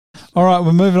All right,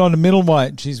 we're moving on to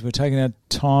middleweight. Jeez, we're taking our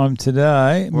time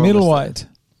today. Middleweight.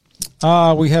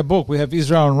 We have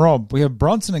Israel and Rob. We have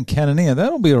Brunson and Cannonier.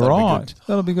 That'll be all right.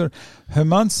 That'll be good.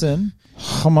 Hermanson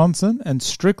and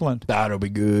Strickland. That'll be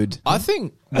good. I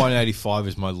think 185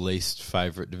 is my least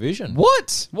favourite division.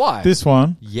 What? Why? This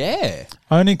one, Yeah.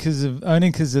 only because of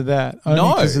that.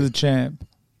 Only because of the champ.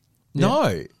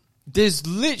 No. There's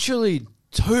literally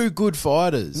 2 good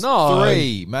fighters. No.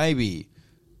 3, maybe.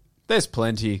 There's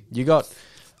plenty. You got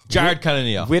Jared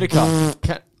Cannonier. Whitaker.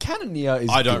 Cannonier is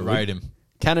I don't good. rate him.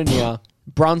 Cannonier.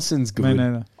 Brunson's good. Me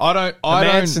neither.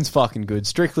 Manson's fucking good.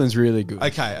 Strickland's really good.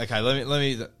 Okay. Let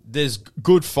me. There's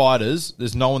good fighters.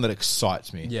 There's no one that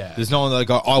excites me. Yeah. There's no one that I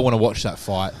go, I want to watch that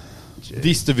fight.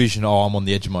 This division, I'm on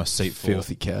the edge of my seat for.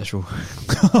 Filthy casual.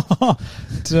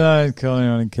 Don't call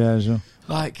anyone casual.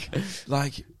 Like,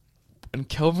 and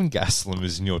Kelvin Gastelum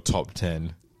is in your top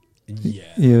 10. Yeah.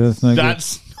 Yeah, that's no good.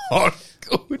 That's not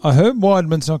good. I heard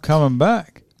Weidman's not coming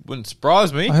back. Wouldn't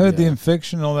surprise me. I heard the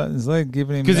infection and all that in his leg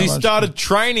giving him Because he that much- started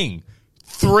training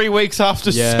 3 weeks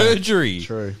after surgery.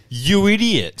 True. You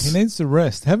idiot. He needs to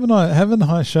rest. Haven't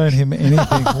I shown him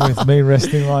anything with me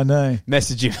resting my knee?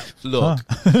 Message him. Look,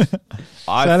 So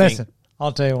I think listen,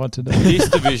 I'll tell you what to do. this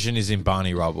division is in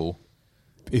Barney rubble.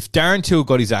 If Darren Till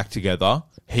got his act together,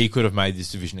 he could have made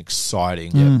this division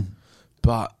exciting. Mm.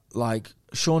 But, like,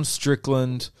 Sean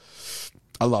Strickland...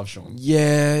 I love Sean.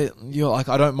 Yeah,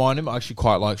 I don't mind him. I actually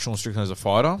quite like Sean Strickland as a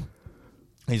fighter.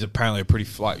 He's apparently a pretty,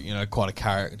 quite a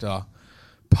character.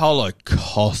 Paulo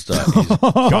Costa is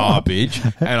garbage,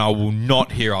 and I will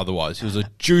not hear otherwise. He was a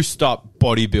juiced up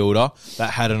bodybuilder that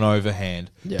had an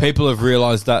overhand. Yeah. People have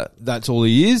realised that that's all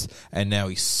he is, and now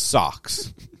he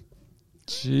sucks.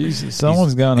 Jesus,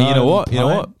 someone's going And home. you know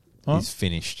what? Huh? He's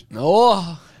finished.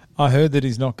 Oh. I heard that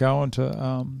he's not going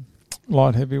to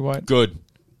light heavyweight. Good.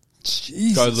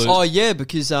 Jesus. Go lose. Oh, yeah,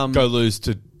 because... Go lose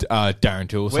to Darren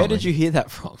Till or something. where did you hear that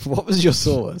from? What was your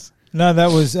source? No, that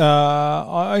was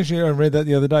I read that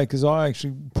the other day because I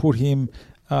actually put him.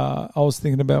 I was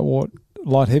thinking about what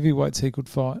light heavyweights he could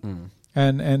fight,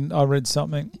 and I read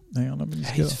something. Hang on, let me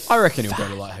just get it. I reckon he'll go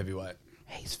to light heavyweight.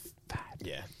 He's fat.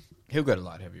 Yeah. He'll go to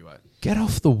light heavyweight. Get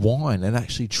off the wine and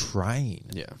actually train.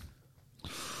 Yeah.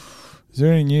 Is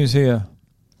there any news here?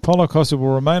 Paulo Costa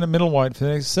will remain at middleweight for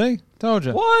the next. See, told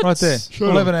you. What? Right there, Shut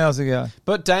 11 hours ago.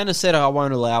 But Dana said I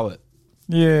won't allow it.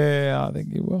 Yeah, I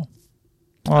think he will.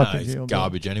 I think It's he'll do it.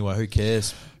 garbage anyway. Who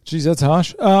cares? Jeez, that's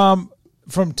harsh.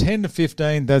 From 10 to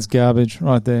 15, that's garbage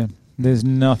right there. There's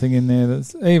nothing in there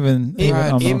that's even.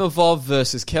 Imavov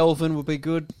versus Kelvin would be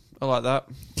good. I like that.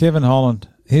 Kevin Holland.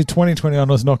 His 2021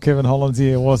 was not Kevin Holland's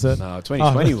year, was it? No,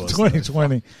 2020 was.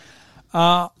 2020.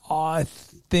 I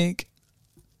think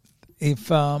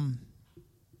if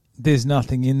there's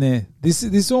nothing in there, this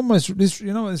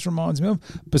you know what this reminds me of.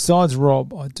 Besides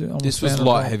Rob, This was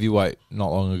light heavyweight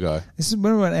not long ago. This is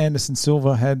when Anderson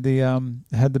Silva had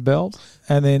the belt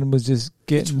and then was just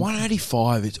It's getting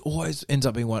 185. It always ends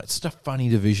up being one. It's such a funny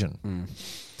division.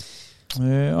 Yeah, I Who do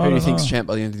you don't think's know. champ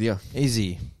by the end of the year?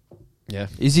 Izzy. Yeah.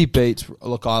 Izzy beats...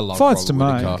 Look, I love Fights to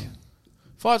Robert make. Whittaker.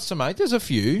 Fights to make. There's a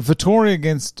few. Vittori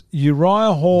against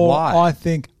Uriah Hall. Why? I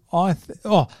think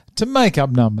to make up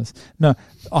numbers. No,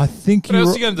 I think What else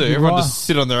are you going to do? Everyone just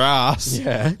sit on their ass.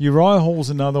 Yeah. Uriah Hall's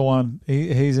another one.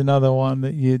 He's another one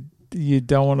that you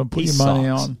don't want to put He your money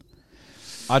sucks. on.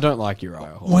 I don't like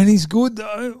Uriah Hall. When he's good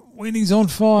though, when he's on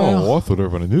fire. Oh, I thought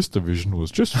everyone in this division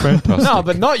was just fantastic. No,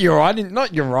 but not Uriah.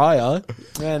 Not Uriah.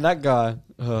 Man, that guy.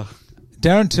 Ugh.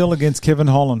 Darren Till against Kevin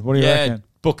Holland. What do you Yeah, reckon?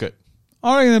 book it.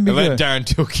 I reckon that'd be And let good. Darren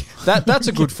Till... That's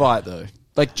a good fight, though.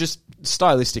 Like, just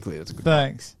stylistically, that's a good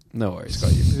Thanks. fight. No worries,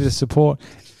 got you. A bit of support.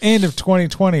 End of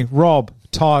 2020. Rob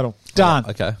title done.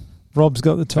 Okay. Rob's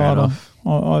got the title.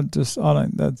 I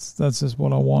don't. That's just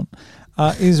what I want.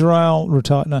 Israel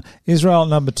retired. No, Israel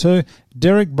number 2.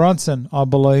 Derek Brunson, I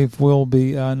believe, will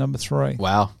be number 3.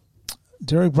 Wow.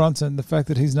 Derek Brunson. The fact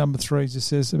that he's number 3 just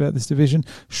says about this division.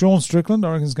 Sean Strickland,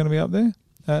 I reckon, is going to be up there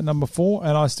at number 4,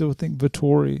 and I still think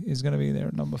Vittori is going to be there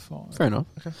at number 5. Fair enough.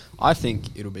 Okay. I think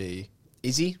it'll be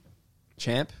Izzy,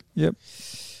 champ. Yep.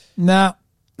 Nah.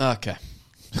 Okay.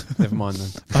 Never mind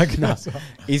then. Okay. No.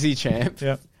 Izzy, champ.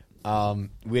 Yep.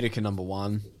 Whittaker, number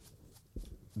 1.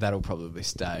 That'll probably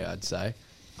stay, I'd say.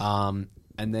 And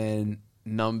then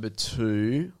number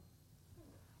 2,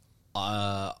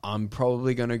 I'm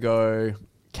probably going to go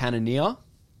Cannonier.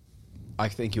 I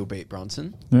think he'll beat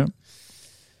Brunson. Yep.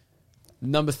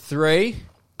 Number 3,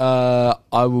 I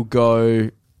will go...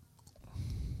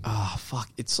 fuck.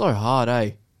 It's so hard,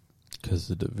 eh? Because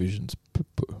the division's...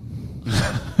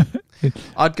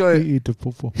 I'd go Eat the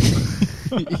poo-poo.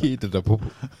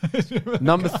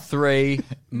 number 3,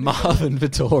 Marvin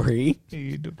Vittori.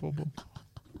 Eat the poo-poo.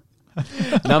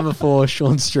 Number 4,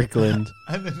 Sean Strickland.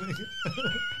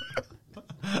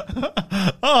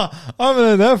 Oh, I haven't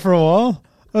heard that for a while.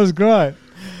 That was great.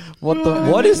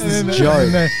 What is this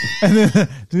joke? And then,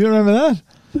 do you remember that?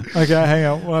 Okay, hang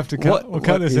on. We'll have to cut. We'll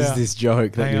cut this out. What is this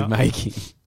joke that Hang you're on. making?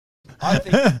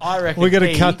 I reckon We're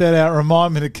going to cut that out.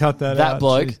 Remind me to cut that out. That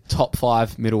bloke, Jeez. top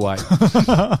 5 middleweight.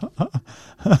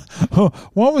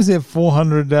 Why was there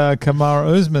 400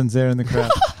 Kamara Usmans there in the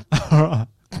crowd?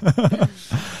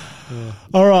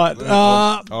 All right.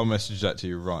 All right. I'll message that to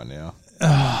you right now.